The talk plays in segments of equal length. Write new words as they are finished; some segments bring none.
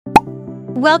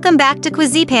Welcome back to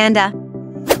Quizzy Panda.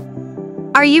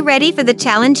 Are you ready for the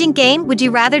challenging game Would You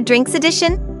Rather Drinks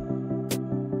edition?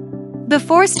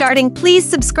 Before starting, please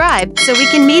subscribe so we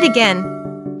can meet again.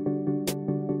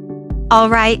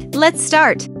 Alright, let's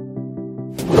start.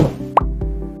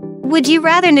 Would you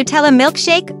rather Nutella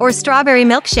milkshake or strawberry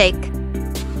milkshake?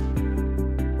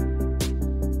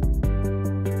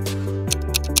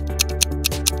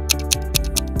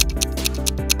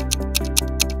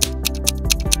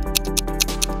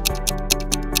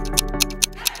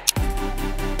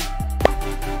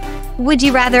 Would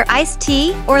you rather iced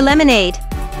tea or lemonade?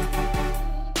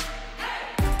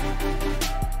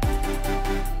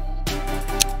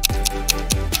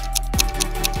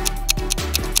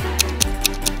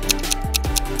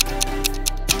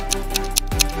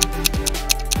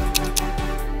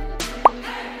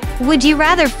 Would you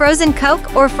rather frozen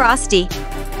Coke or Frosty?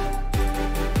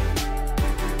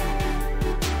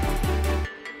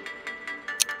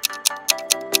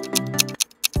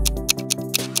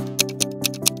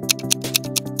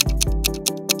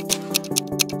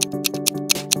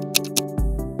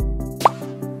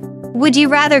 Would you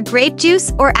rather grape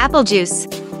juice or apple juice?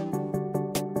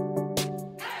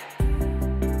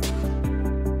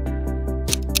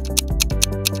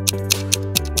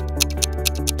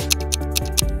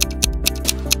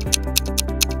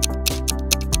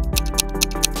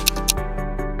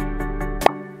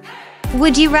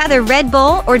 Would you rather Red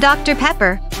Bull or Dr.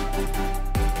 Pepper?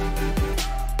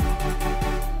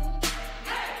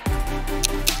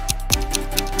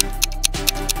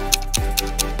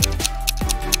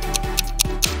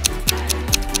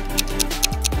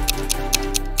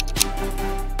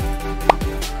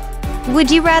 Would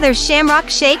you rather Shamrock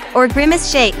Shake or Grimace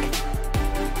Shake?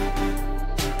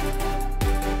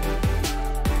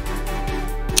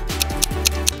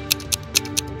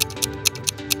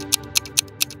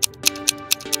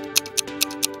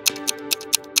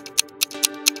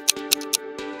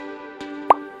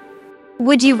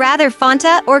 Would you rather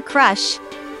Fanta or Crush?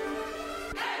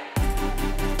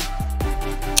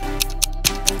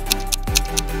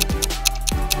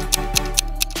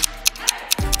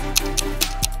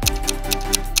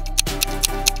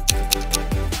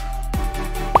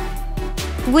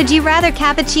 Would you rather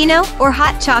cappuccino or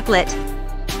hot chocolate?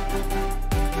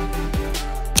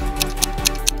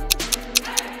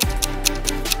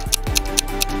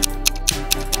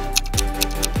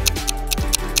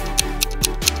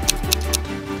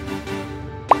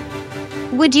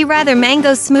 Would you rather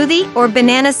mango smoothie or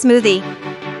banana smoothie?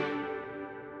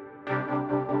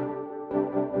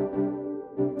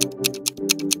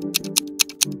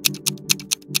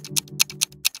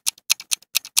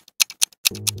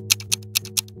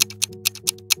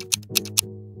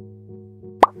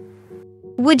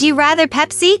 Would you rather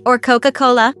Pepsi or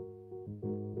Coca-Cola?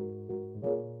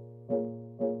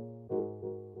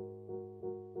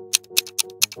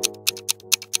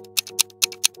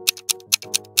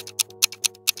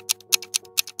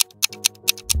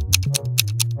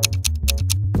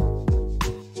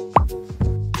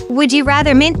 Would you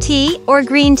rather mint tea or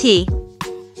green tea?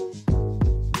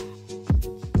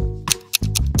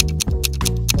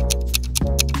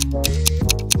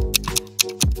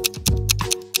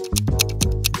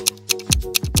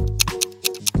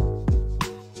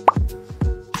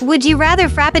 Would you rather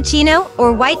Frappuccino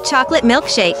or white chocolate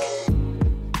milkshake?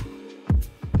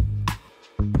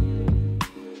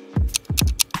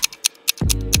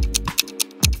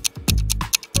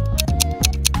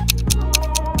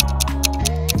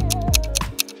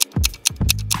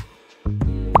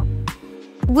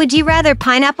 Would you rather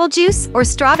pineapple juice or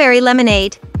strawberry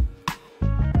lemonade?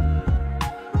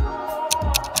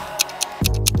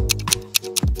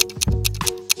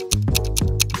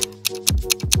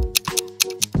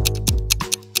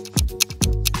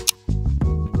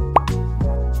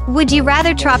 Would you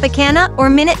rather Tropicana or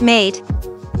Minute Maid?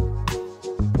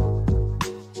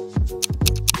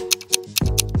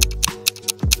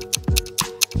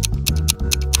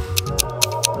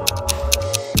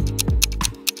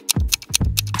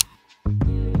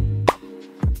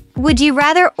 Would you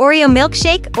rather Oreo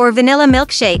milkshake or vanilla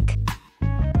milkshake?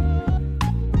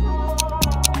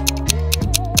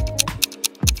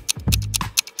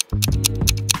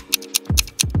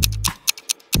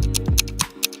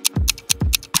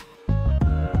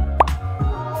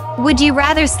 Would you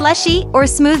rather slushy or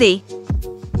smoothie?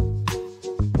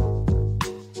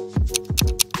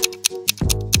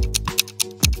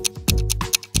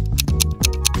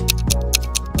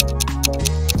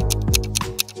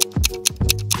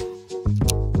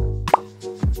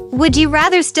 Would you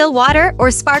rather still water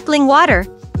or sparkling water?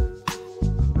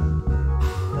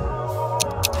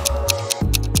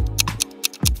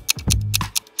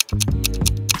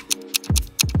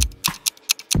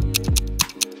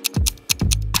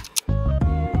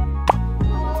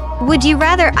 Would you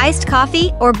rather iced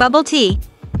coffee or bubble tea?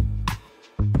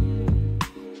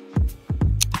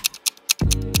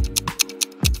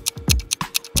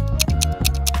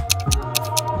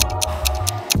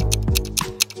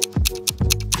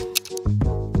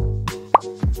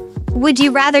 Would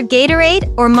you rather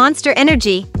Gatorade or Monster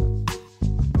Energy?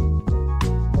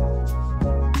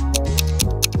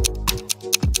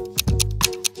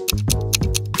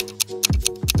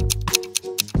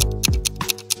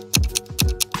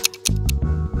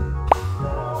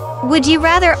 Would you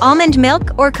rather almond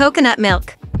milk or coconut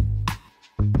milk?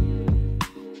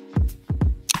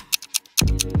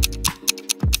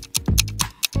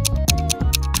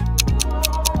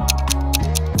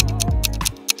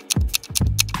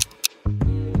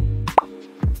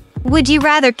 Would you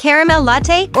rather caramel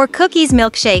latte or cookies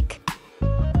milkshake?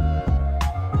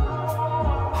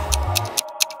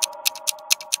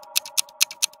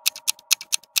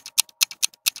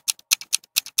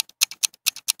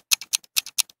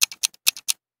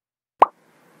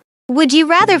 Would you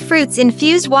rather fruits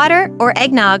infused water or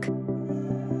eggnog?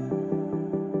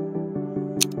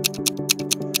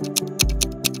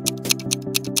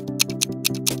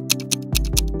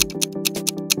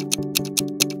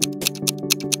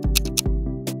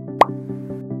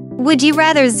 Would you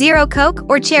rather Zero Coke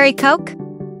or Cherry Coke?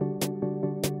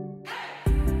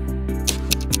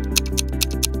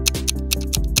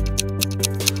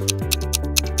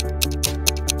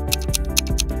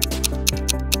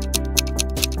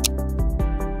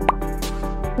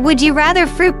 Would you rather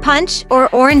fruit punch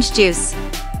or orange juice?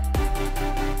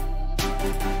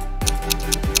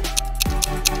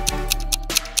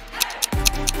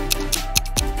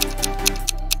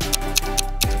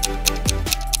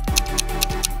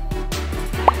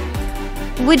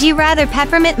 Would you rather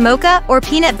peppermint mocha or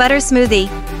peanut butter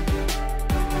smoothie?